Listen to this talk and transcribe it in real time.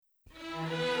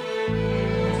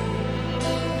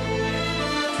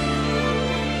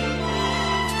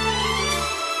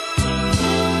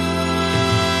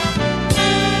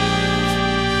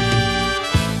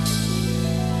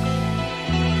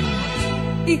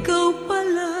ikaw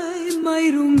pala'y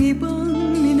mayroong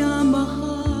ibang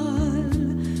minamahal.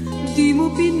 Di mo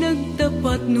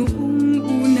pinagtapat noong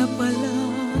una pa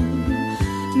lang,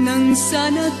 nang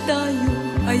sana tayo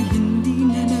ay hindi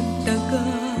na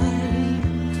nagtagal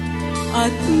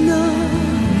at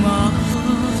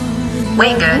nagmahal.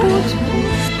 WayGOOD's.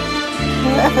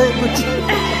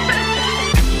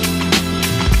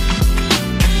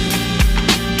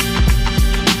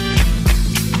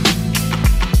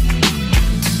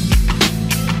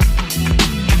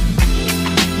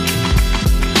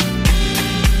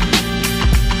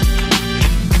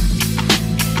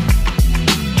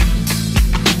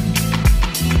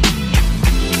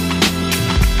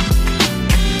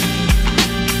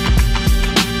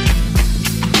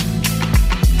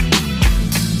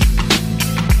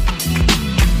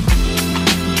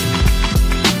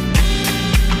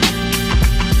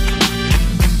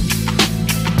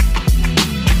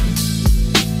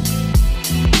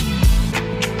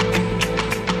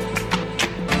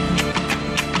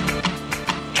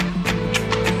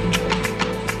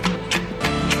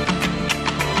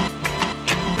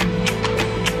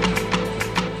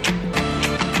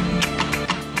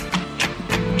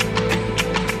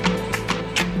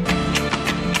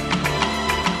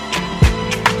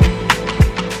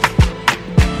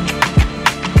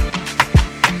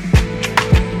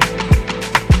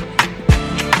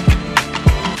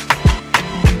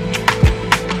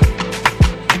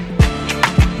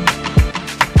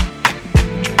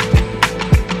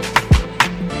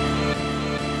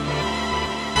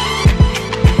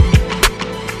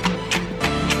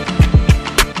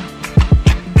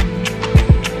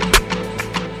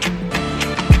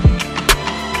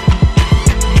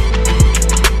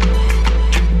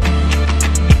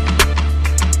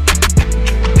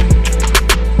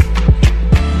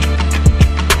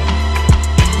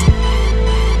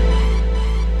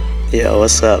 Yo,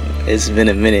 what's up? It's been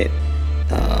a minute,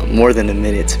 more than a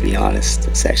minute to be honest.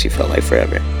 It's actually felt like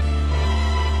forever.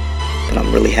 But I'm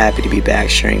really happy to be back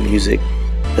sharing music,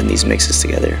 putting these mixes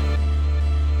together.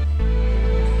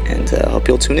 And hope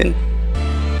you'll tune in.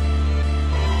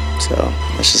 So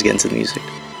let's just get into the music.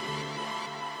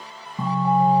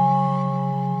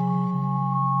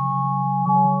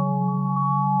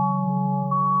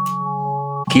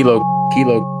 Kilo.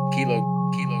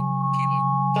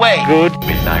 WayGOOD.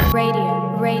 Radio.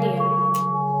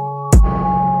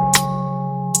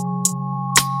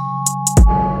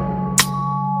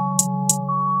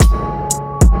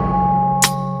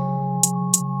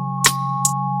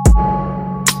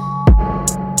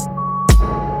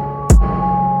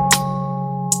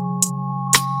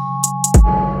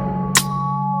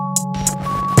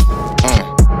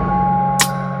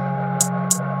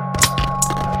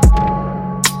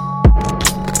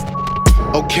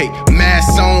 Okay,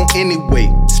 mask on anyway,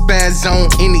 spaz on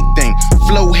anything.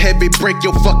 Flow heavy, break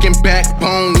your fucking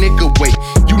backbone, nigga, wait.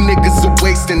 You niggas are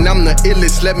wasting, I'm the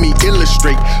illest, let me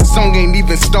illustrate. Song ain't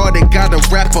even started, got a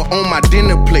rapper on my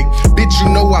dinner plate. Bitch, you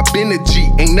know I been a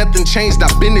G, ain't nothing changed, I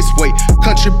been this way.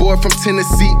 Country boy from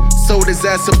Tennessee, sold his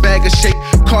ass a bag of shake.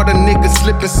 Caught a nigga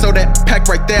slipping, so that pack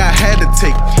right there I had to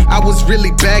take. I was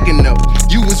really bagging up,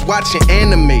 you was watching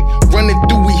anime. Running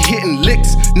through, we hitting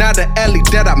licks, not the alley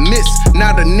that I miss.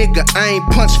 Not a nigga, I ain't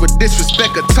punched for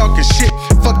disrespect or talking shit.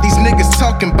 Fuck these niggas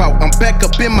talking about, I'm back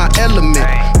up in my element.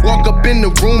 Walk up in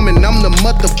the room and I'm the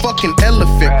motherfucking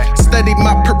elephant. Study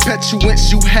my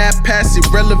perpetuance, you half-pass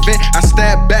irrelevant. I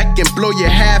stab back and blow your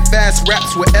half-ass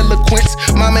raps with eloquence.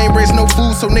 Mama ain't raised no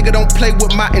fool, so nigga don't play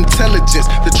with my intelligence.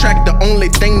 The track the only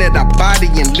thing that I body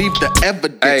and leave the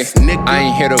evidence, nigga. I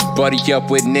ain't here to buddy up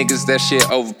with niggas, that shit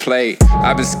overplayed.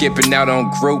 I've been skipping out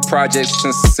on group projects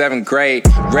since the 7th grade.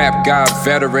 Rap god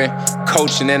veteran,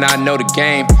 coaching and I know the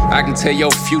game. I can tell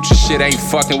your future shit ain't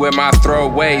fucking with my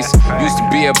throwaways. Used to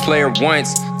be a player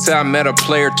once, till I met a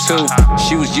player too.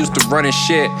 She was used to running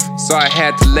shit, so I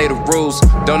had to lay the rules.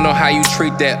 Don't know how you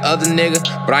treat that other nigga,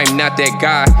 but I'm not that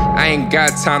guy. I ain't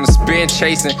got time to spend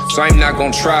chasing, so I'm not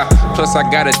gonna try. Plus I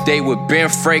got a date with Ben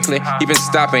Franklin. He been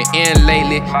stopping in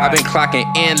lately, I've been clocking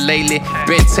in lately.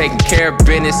 Been taking care of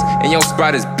business, and your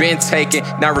spot has been taken.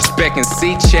 Not respecting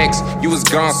C-checks, you was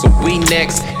gone, so we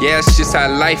next. Yeah, it's just how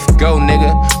life go,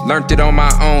 nigga. Learned it on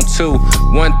my own too.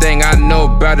 One thing I know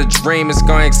about a dream, it's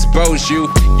gonna expose you.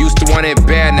 Used to want it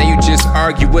bad, now you just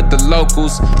argue with the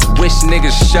locals. Wish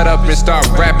niggas shut up and start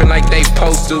rapping like they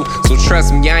supposed to. So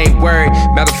trust me, I ain't worried.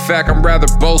 Matter of fact, I'm rather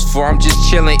boastful. I'm just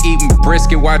chilling, eating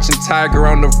brisket, watching Tiger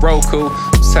on the Roku.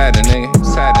 I'm sad, nigga. I'm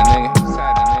sad, nigga. I'm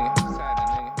sad, nigga.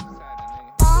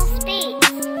 I'm sad,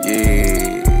 nigga.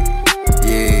 Yeah.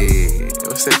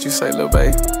 What's that you say, lil'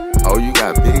 babe? Oh, you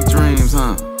got big dreams,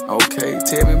 huh? Okay,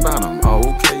 tell me about them. Oh,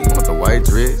 okay. white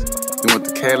dress. You want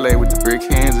the Cadillac with the brick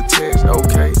hands attached?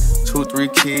 Okay. 2, 3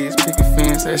 kids, picket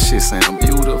fence, that shit sound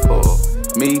beautiful.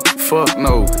 Me? Fuck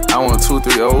no. I want 2,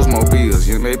 3 Oldsmobiles.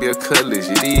 You know, maybe a Cutlass,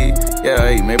 you did? Yeah,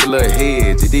 hey, maybe a little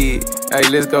head, you did? Hey,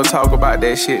 let's go talk about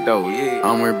that shit though, yeah.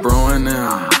 I'm with Bruin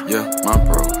now, yeah, my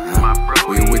bro.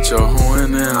 We with your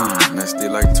horn now, that's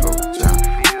still like told ya.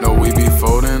 No, we be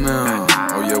folding now.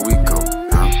 Oh yeah, we go.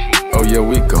 Oh yeah,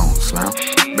 we gon' slam.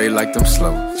 They like them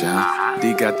slow, jam.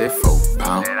 D got that 4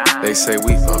 pound. They say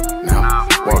we up now.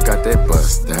 Walk out that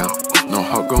bus down. No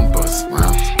hoe gon' bust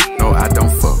round. No, I don't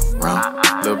fuck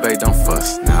round. Lil' bae don't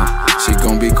fuss now. She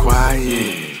gon' be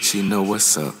quiet. She know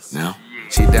what's up now.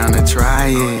 She down to try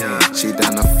it. She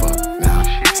down to fuck now.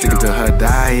 Sticking to her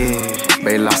diet.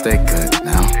 Bae lost that gut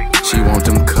now. She want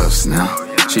them cuffs now.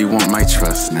 She want my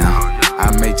trust now.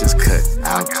 I may just cut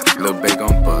out. Lil' bae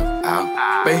gon' bug out.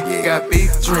 Bae got big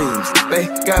dreams. Bae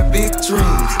got big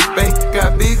dreams. Bae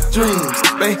got big dreams.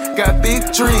 Bae got big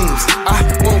dreams. I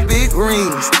want big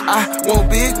rings. I want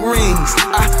big rings.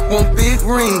 I want big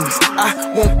rings.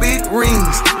 I want big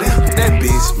rings. Damn, that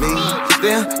bitch mean.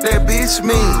 Damn, that bitch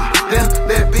mean. Damn,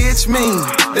 that bitch mean.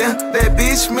 Damn, that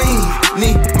bitch mean.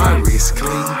 Need my wrist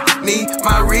clean. Need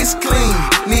my wrist clean.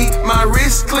 Need my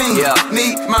wrist clean.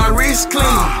 Need my wrist clean.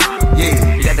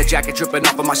 Yeah. Leather jacket dripping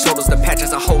off of my shoulders, the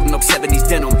patches are holding up 70s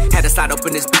denim. Had to slide up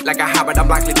in this beat like a hybrid, I'm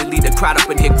likely to lead the crowd up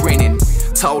in here grinning.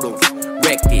 Total,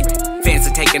 wrecked it. Fans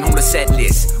are taking home the set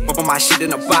list. Bumping my shit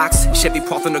in a box, Chevy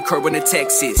parked on the curb in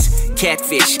Texas.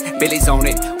 Catfish, Billy's on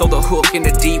it. Throw the hook in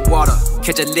the deep water.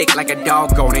 Catch a lick like a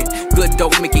dog on it. Good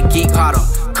dope make it geek harder.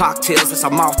 Cocktails, it's a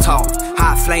mouth talk.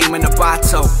 High flame in the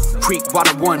bottle. Creek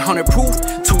water 100 proof.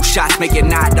 2 shots make it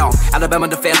nod off. Alabama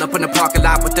to fell up in the parking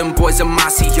lot with them boys in my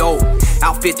CO.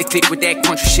 Outfit to click with that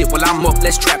country shit. While I'm up,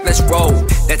 let's trap, let's roll.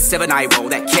 That 7-eye roll,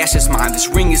 that cash is mine. This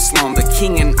ring is slum. The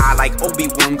king and I like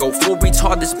Obi-Wan. Go full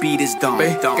retard, this beat is dumb.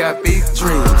 Bae got big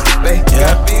dreams. Bae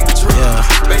got big dreams.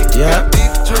 Bae got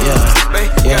big dreams. Bae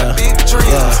got big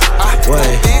dreams. I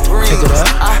want big rings.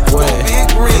 I want big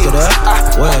rings. I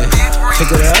want big rings. Pick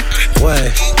it up,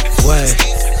 wait.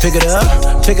 Pick it up.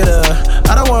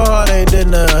 I don't want hard, ain't did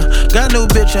enough. Got a new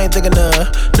bitch, ain't thick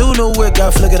enough. New wick,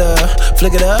 got flick it up.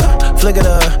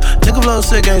 Nigga flow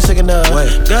sick, ain't sick enough.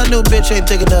 Got a new bitch, ain't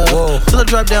thick enough. Till I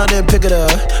drop down, then pick it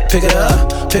up.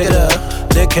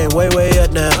 They came way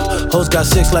up now. Hoes got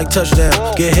 6 like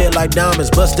touchdown. Get hit like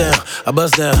diamonds, bust down. I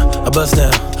bust down.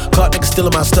 Caught niggas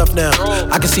stealing my stuff now.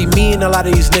 I can see me and a lot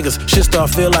of these niggas. Shit start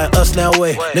feel like us now,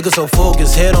 way. Niggas so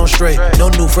focused, head on straight. No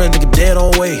new friends, nigga dead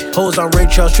on way. Hoes on Ray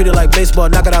Charles, treated like baseball.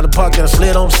 Knock it out the park, then I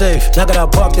slid on safe. Knock it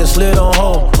out park, then slid on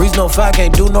home. Reason no fight,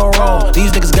 can't do no wrong.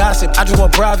 These niggas gossip, I just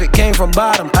want private, came from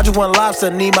bottom. I just want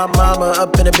lobster, need my mama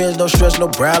up in the bins, no stress, no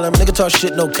problem. Nigga talk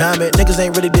shit, no comment. Niggas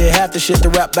ain't really did half the shit to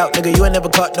rap about, nigga. You ain't never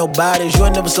caught no bodies, you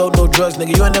ain't never sold no drugs,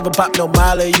 nigga. You ain't never popped no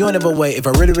mileage, you ain't never wait. If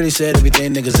I really said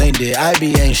everything niggas ain't did, I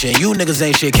be ain't shit. You niggas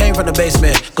ain't shit. Came from the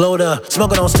basement, glowed up,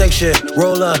 smoking on steak shit.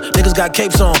 Roll up, niggas got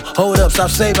capes on. Hold up, stop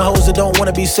saving hoes that don't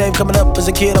wanna be saved. Coming up as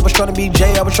a kid, I was trying to be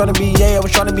Jay, I was trying to be Ye, I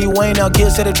was trying to be Wayne. Now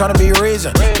kids say they trying to be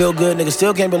Reason. Feel good, niggas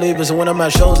still can't believe it. So when I'm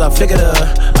at shows, I flick it up.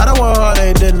 I don't want hard,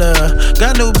 ain't did enough.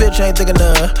 Got a new bitch, ain't thick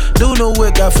enough. New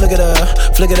wick, got flick it up.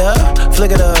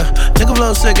 Nigga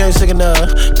flow sick, ain't sick enough.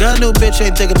 Got a new bitch,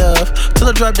 ain't thick enough. Till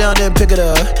I drop down, then pick it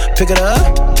up.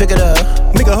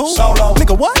 Nigga who? Solo.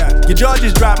 Nigga what? Yeah. Your jaw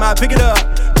just dropped, my pick it up.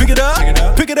 Pick it up.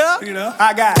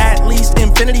 I got at least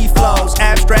infinity flows.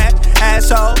 Abstract,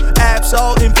 asshole,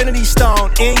 absol, infinity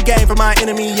stone. End game for my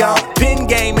enemy, y'all. Pin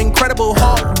game, incredible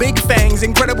hawk. Big fangs,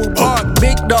 incredible bark.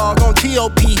 Big dog on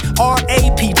T.O.P.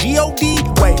 R.A.P. G.O.D.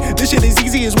 Wait, this shit is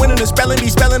easy as winning the spelling. Be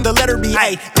spelling the letter B.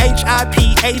 A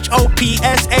H.I.P. H.O.P.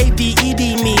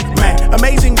 S.A.D.E.D. me. Man,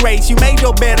 amazing grace. You made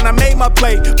your bed and I made my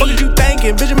plate. What did you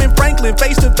thinking? Benjamin Franklin,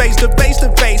 face to face.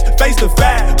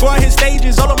 Boy, I hit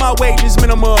stages, all of my wages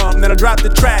minimum. Then I dropped the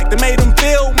track that made them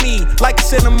feel me like a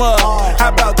cinema. How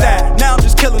about that? Now I'm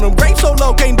just killing them. Grape so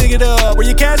low, can't dig it up. Where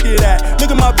your casket at? Look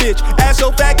at my bitch, ass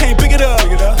so fat, can't pick it up.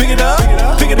 Pick it up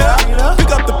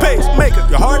the pace, maker.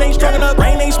 Your heart ain't strong enough,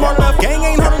 brain ain't smart enough, gang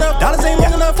ain't hard enough, dollars ain't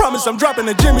long enough. Promise I'm dropping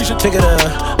the gym, you should pick it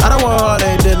up. I don't want hard,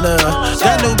 ain't did enough.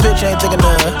 Got a new bitch, ain't thick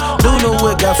enough. New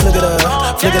wick, got flick it up.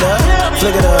 Nigga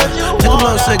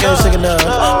blow sick, ain't sick enough.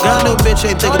 Got a new bitch,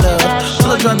 ain't thick enough.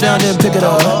 Till I drop down, then pick it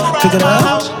up. I don't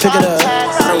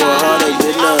want hard, ain't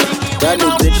did enough. Got a new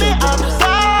bitch, ain't thick enough.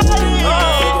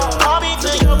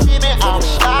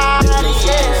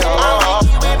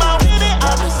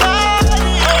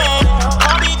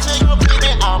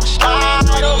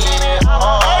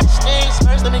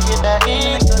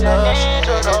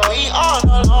 We on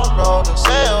the long road to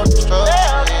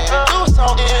self-destruct. Do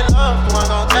something in love, one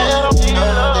gon' tell.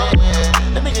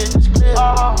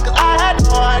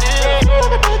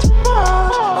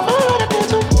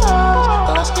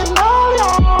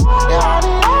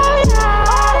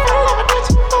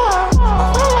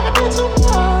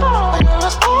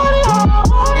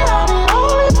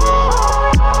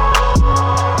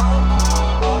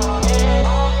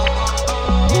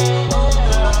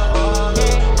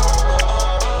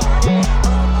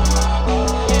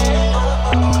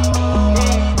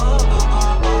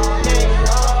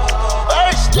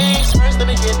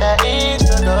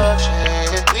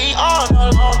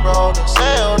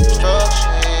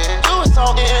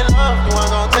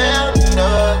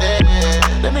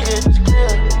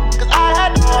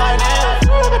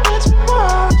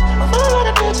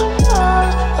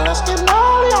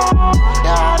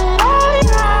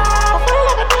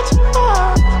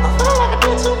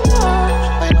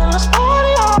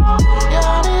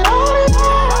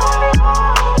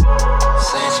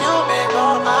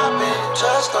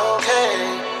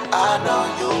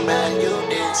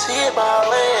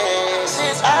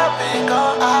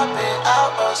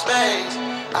 space.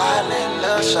 Island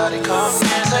love, shawty, come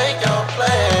and take your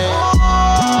place.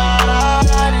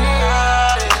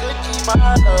 They could keep my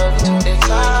love too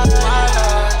excited.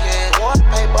 Yeah, one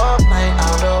paper plane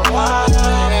out of wine.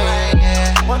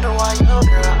 Yeah, wonder why your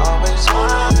girl always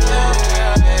smile.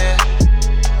 Yeah.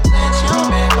 Since you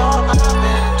been gone, I've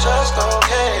been just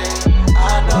okay.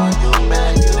 I know you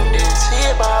man, you didn't see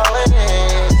my way.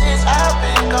 Since I've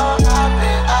been gone, I've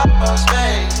been out of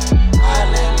space.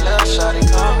 Island love, shawty,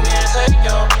 come here, take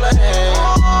your place.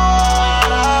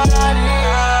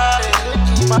 They could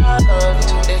keep my love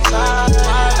too excited.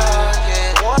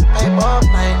 Yeah, one paper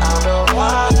plane out of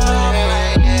wine.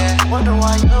 Yeah, wonder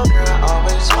why your girl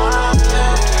always smile.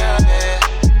 Yeah.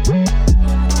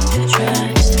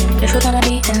 Trust, if we're gonna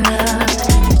be in love,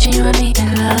 between you and me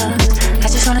in love, I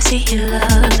just wanna see you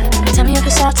love. Tell me if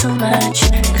it's all too much,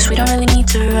 cause we don't really need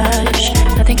to rush.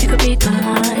 I think you could be the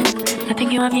one, I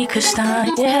think you and me could start,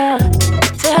 yeah.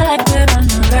 Feel like we're on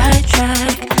the right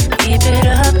track. Keep it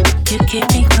up, you keep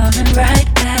me coming right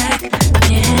back,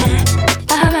 yeah.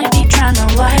 I might be trying to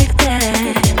wipe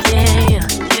that, yeah.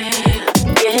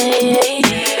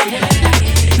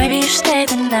 Maybe you stay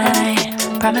the night,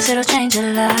 promise it'll change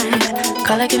your life.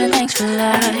 Call it giving thanks for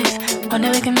life, wonder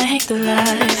we can make the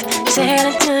life. Say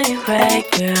I do you right,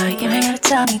 girl, you ain't gotta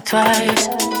tell me twice.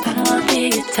 I know I'll be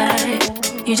your type,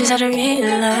 you just have to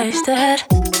realize that.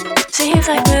 Seems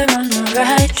like we're on the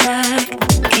right track.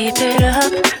 Keep it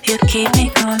up, you keep me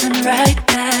coming right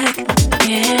back,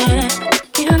 yeah.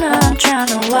 You know I'm trying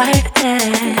to wipe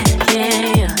that,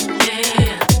 yeah.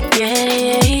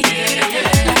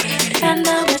 I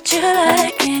know what you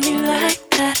like, and you like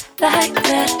that.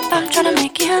 I'm tryna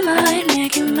make you mine,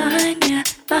 yeah,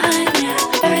 mine,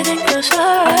 yeah. Everything feels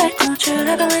alright, don't you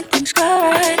love it when things go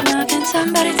right? Now can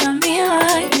somebody tell me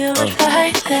why you would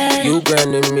like that? You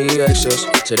granted me access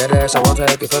to that ass, I won't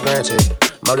take it for granted.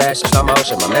 More lashes, slow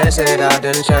motion, my man said I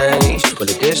didn't change. But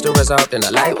if this the result, then I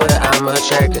like what I'm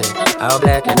attracting. All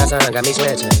black and that sun got me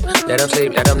sweating. Let them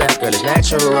sleep, let them nap, girl, it's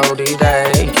natural these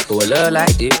days. For a love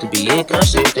like this to be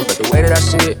inconsistent, but the way that I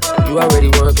sit, you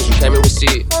already won, cause you came in with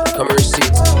shit. Come in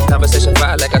receipts, conversation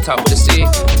fire like I talk with a sick.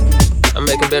 I'm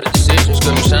making better decisions,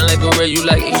 cause you sound like a ray, you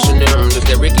like each of them. Just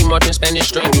that Ricky Martin Spanish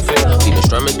string, you feel. Keep it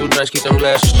strumming through drinks, keep them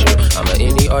glasses chill. I'm a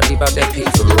NER deep out that peak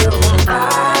for real.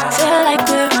 Feel like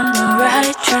we're on the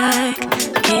right track.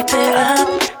 Keep it up,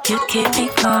 you keep me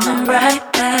coming right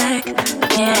back,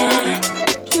 yeah.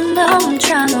 You know I'm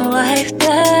tryna wipe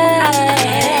that,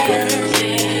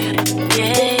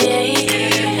 yeah.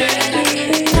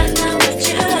 I know what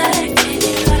you like, and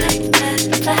you like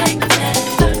that.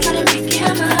 I'm tryna make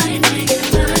you mine, yeah.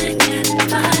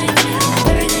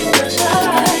 Everything goes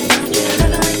alright, don't you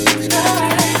love it when things go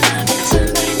right? Now can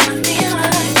somebody tell me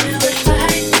why you would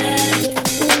like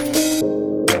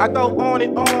that? I go on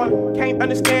and on, can't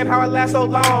understand how I last so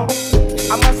long.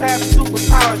 I must have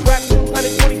superpowers, rap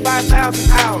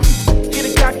 225,000 hours. Get a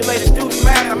calculator, do the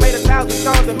math. I made 1,000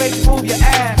 songs that make you move your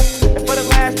ass. And for the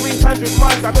last 300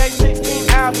 months, I made 16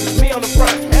 albums with me on the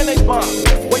front, and they bump.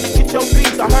 Where you get your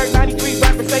beats? I heard 93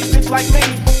 rappers say bitch like me.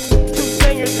 2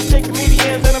 singers and 10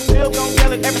 comedians, and I'm still gon'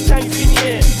 yell it every time you see me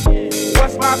in.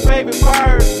 What's my favorite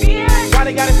part? Why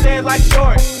they gotta say it like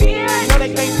short? You know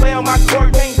they can't play on my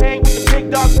court, can't hang with the big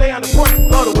dogs, stay on the porch.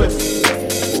 Blow the whistle.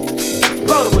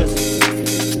 Blow the whistle.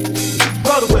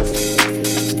 Blow the whistle.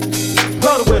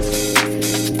 Blow the whistle.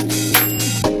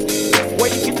 Where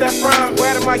you get that from?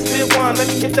 Where the mic still one? Let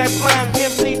me hit that climb.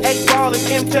 MC 8 Ball and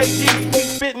MJG. Keep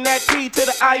spitting that P to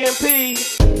the IMP.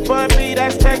 Fun B,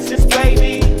 that's Texas,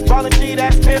 baby. Ballin' G,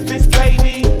 that's Memphis,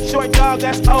 baby. Short dog,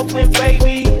 that's Oakland,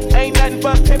 baby. Ain't nothing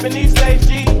but pimpin' these days,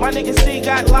 G. My niggas C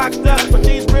got locked up, but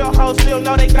these real hoes still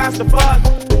know they got to fuck.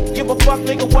 Give a fuck,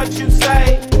 nigga, what you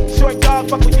say. Short dog,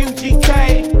 fuck with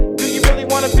UGK. Do you really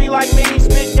wanna be like me?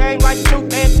 Spit game like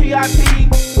Snoop and T.I.P.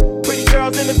 Pretty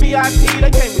girls in the VIP,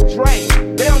 they came with Dre.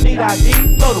 They don't need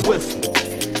ID. Blow the whistle.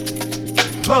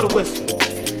 Blow the whistle.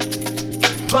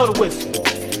 Blow the whistle.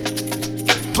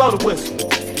 Blow the whistle.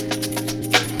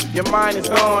 Your mind is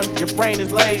gone, your brain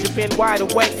is laid. You've been wide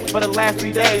awake for the last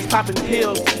 3 days, popping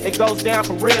pills. It goes down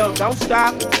for real. Don't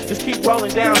stop, just keep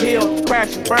rolling downhill.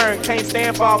 Crash and burn, can't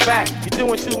stand, fall back. You're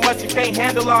doing too much, you can't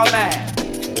handle all that.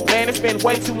 Man, it's been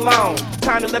way too long.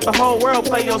 Time to let the whole world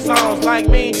play your songs. Like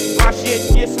me, my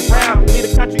shit gets around. Need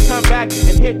a country, come back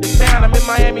and hit the town. I'm in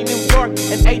Miami, New York,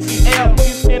 and H.E.R.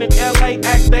 Houston and L.A.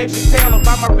 Ask Dave Chappelle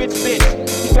about my rich bitch.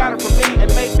 He got it from me and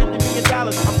made $50 million.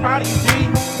 I'm proud of you, G.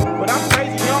 But I'm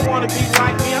crazy, you don't wanna be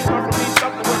like me. I'm coming from me,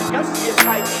 something with the young shit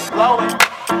like me. Blow it.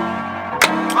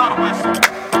 Blow the whistle.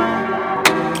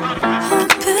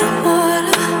 Open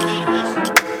water,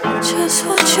 just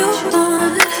what you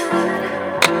want.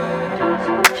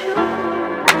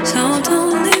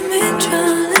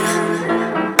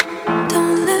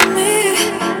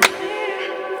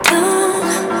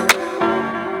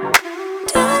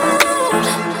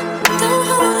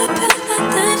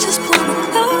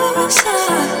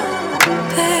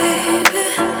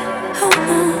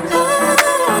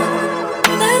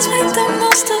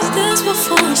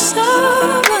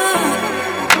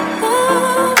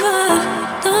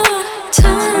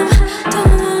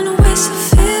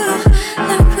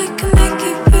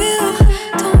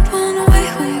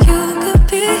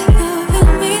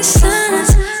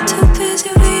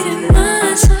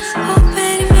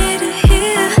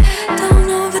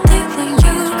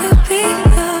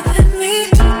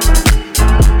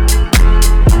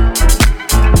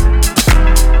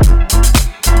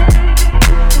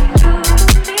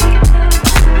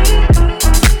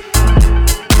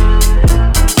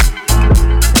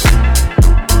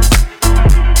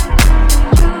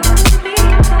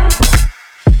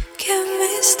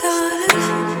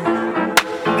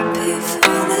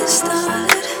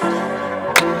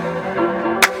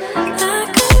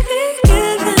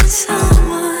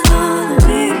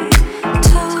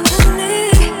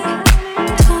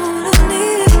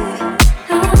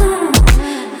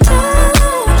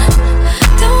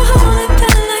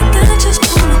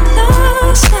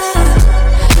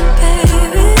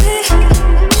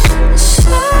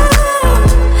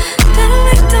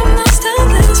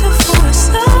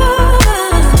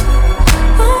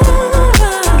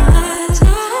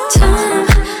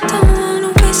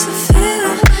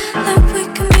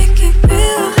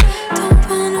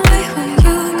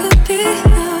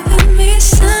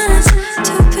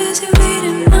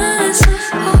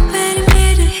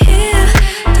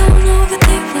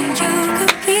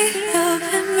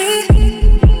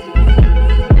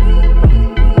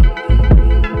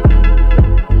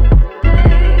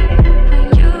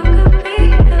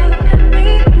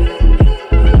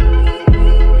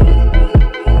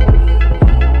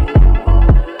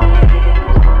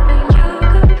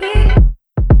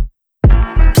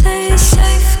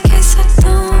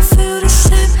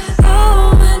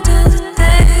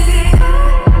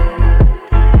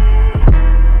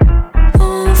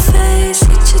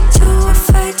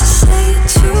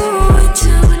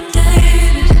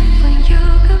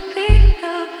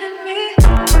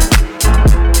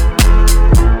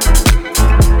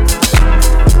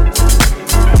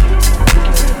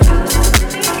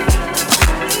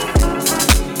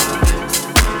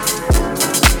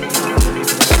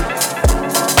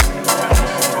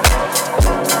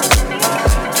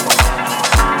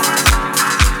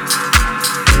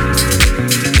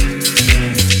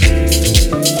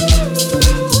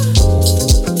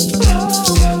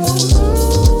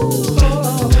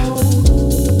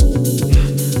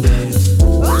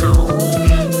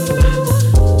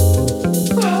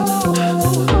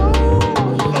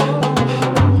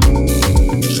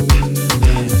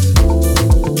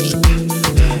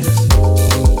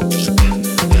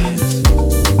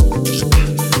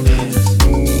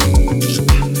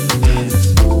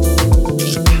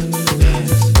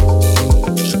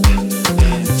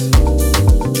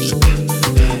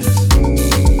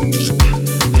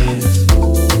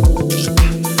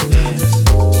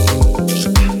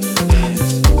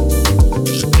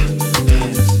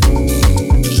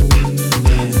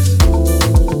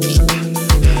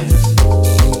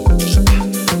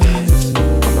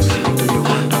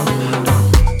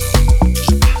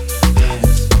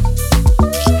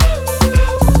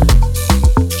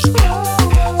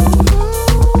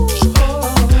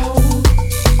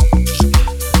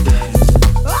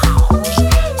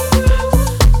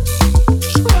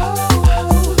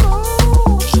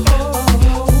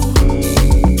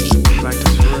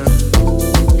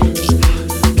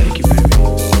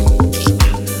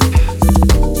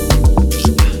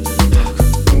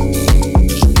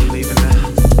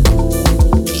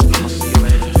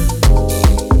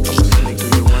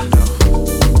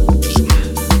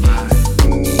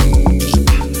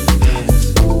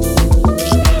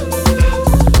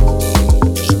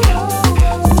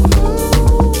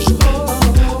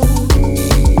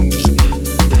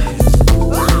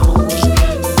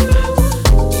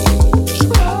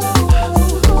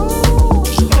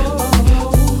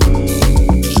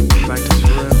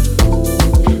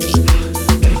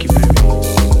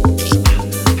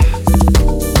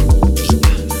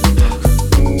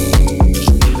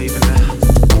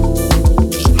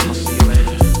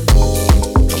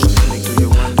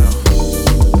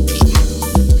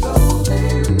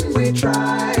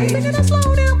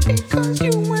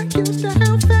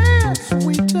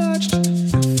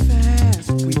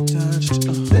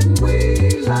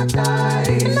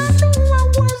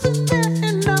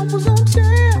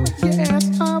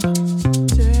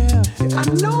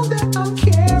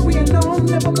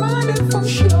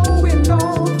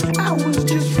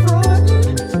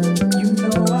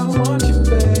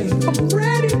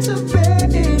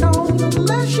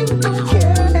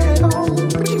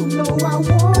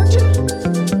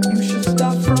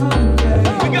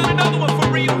 We got another one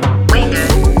for real.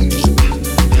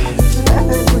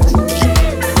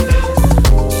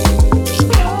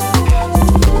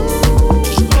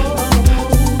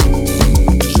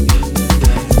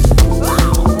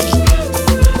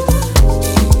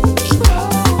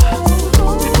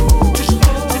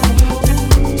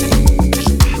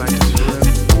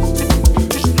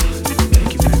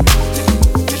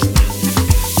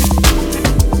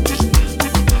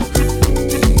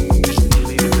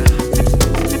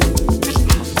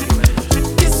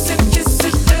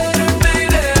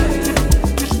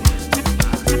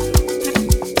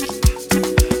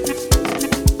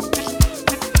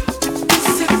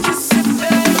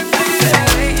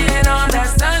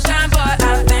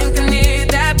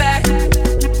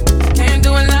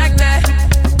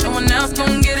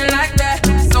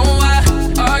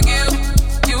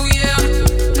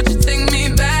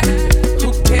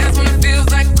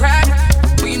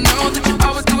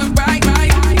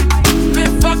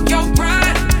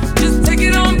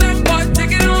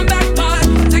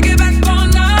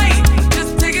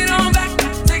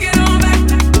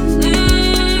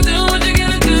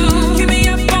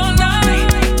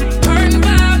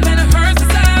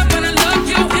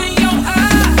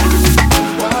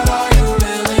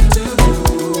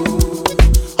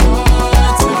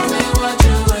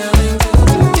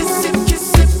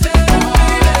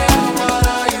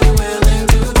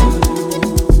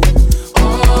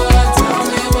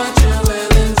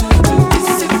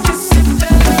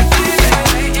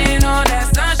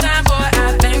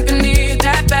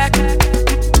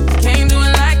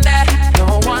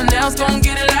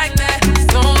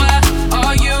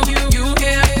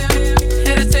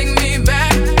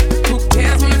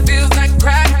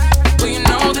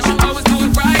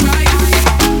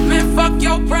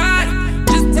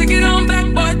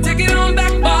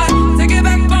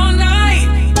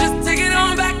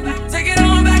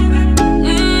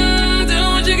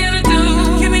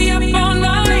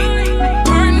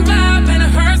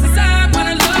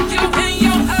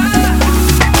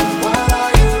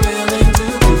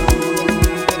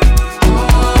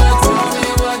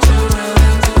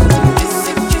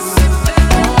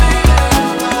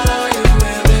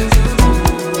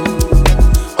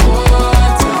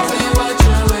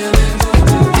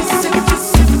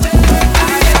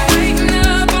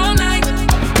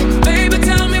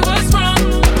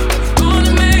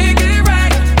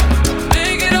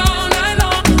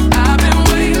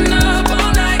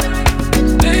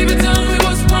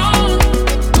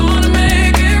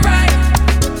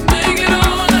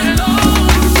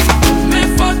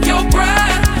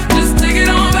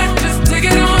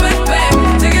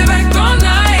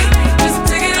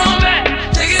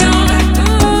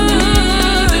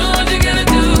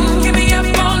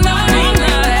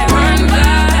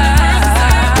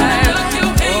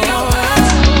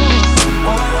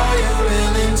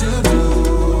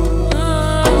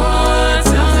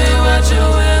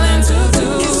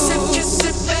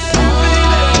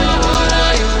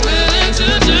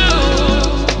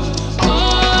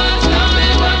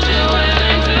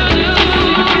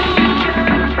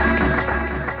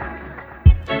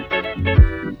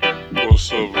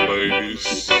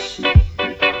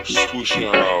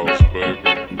 H.E.R, baby.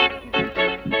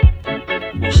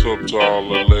 What's up to all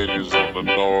the ladies on the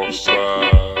north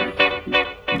side,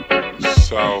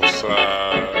 south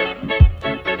side,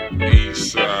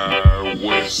 east side,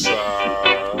 west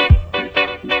side?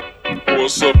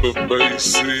 What's up in Bay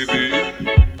City?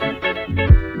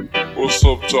 What's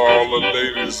up to all the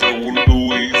ladies in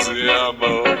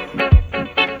Louisiana?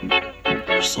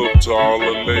 What's up to all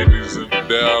the ladies in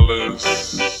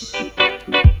Dallas,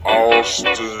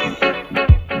 Austin,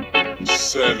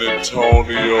 San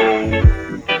Antonio,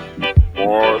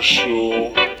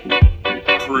 Marshall,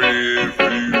 Prairie,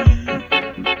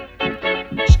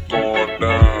 it's going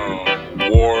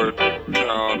down, Ward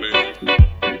County,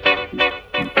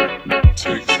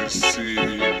 Texas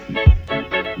City,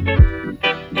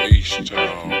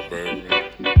 H.E.R, baby,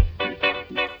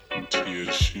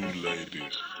 TSU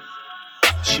ladies.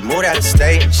 She moved out of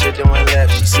state and shit then went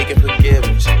left, she seeking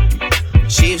forgiveness.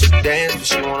 She used to dance, but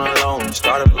she went alone and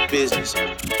start up a business.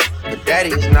 Her daddy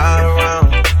is not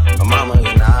around, her mama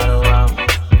is not around.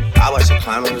 I watch her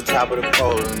climbing the top of the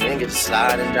pole and then get to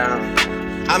sliding down.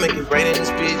 I make it rain in this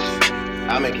bitch,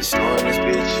 I make it snow in this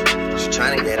bitch. She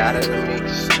tryna get out of the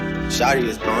mix. Shawty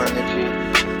is going legit,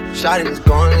 Shawty is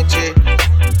going legit.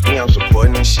 Me, I'm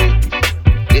supporting this shit.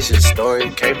 This is a story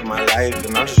that came from my life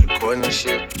and I'm just recording this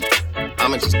shit.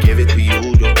 I'ma just give it to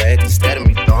you direct instead of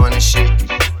me throwing this shit.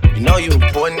 You know you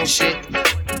important and shit.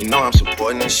 You know I'm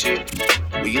supporting this shit.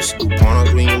 We used to do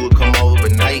pornos when you would come over,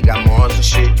 but now you got morals and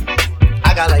shit.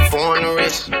 I got like 4 on the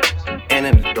wrist and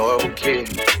an adorable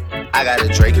kid. I got a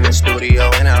Drake in the studio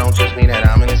and I don't just mean that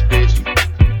I'm in this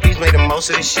bitch. Please make the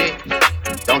most of this shit.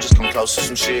 Don't just come close to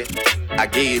some shit. I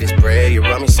give you this bread, you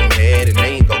run me some head, and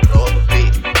then you go blow up a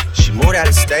bit. She moved out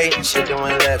of state and shit then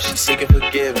went left, she seeking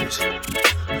forgiveness.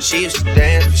 She used to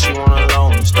dance, but she went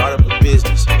alone and start up a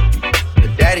business. Her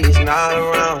daddy is not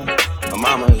around, her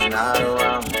mama is not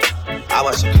around. I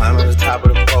watch her climb to the top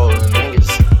of the pole and then get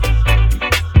sick.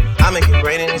 I make it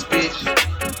rain in this bitch,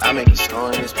 I make it snow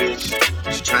in this bitch.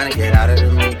 She tryna get out of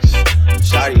the mix.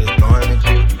 Shawty is going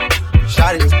legit,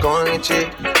 Shawty is going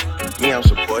legit. Me, I'm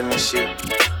supporting this shit.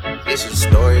 This is a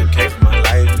story that came from my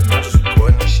life and I'm just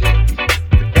recording this shit.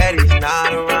 Her daddy is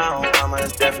not around, mama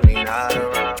is definitely not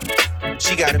around.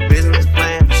 She got a business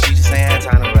plan, but she just ain't had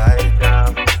time to write it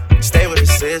down. Stay with her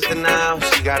sister now,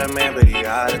 she got a man, but he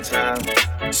out of town.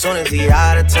 As soon as he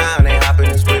out of town, they hop in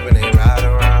his whip and they ride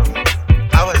around.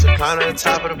 I watch her climb to the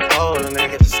top of the pole and they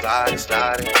get to sliding.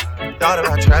 Thought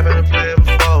about trapping a player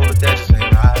before, but that just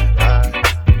ain't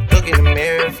right. Look in the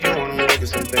mirror if you wanna look at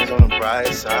some things on the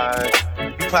bright side.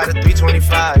 You plot a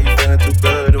 325, you feeling too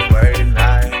good to worry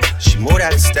tonight. She moved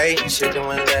out of state and shit then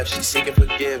went left, she seeking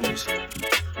forgiveness.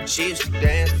 She used to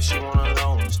dance, but she went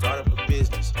alone and start up a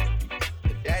business.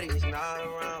 Her daddy is not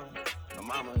around, her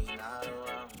mama is not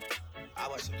around. I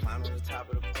watch her climb to the top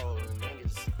of the pole and then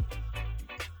get sick.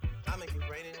 I make it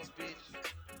rain in this bitch,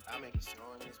 I make it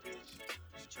snow in this bitch.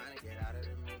 She tryna get out of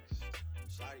the mix.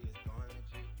 Shawty is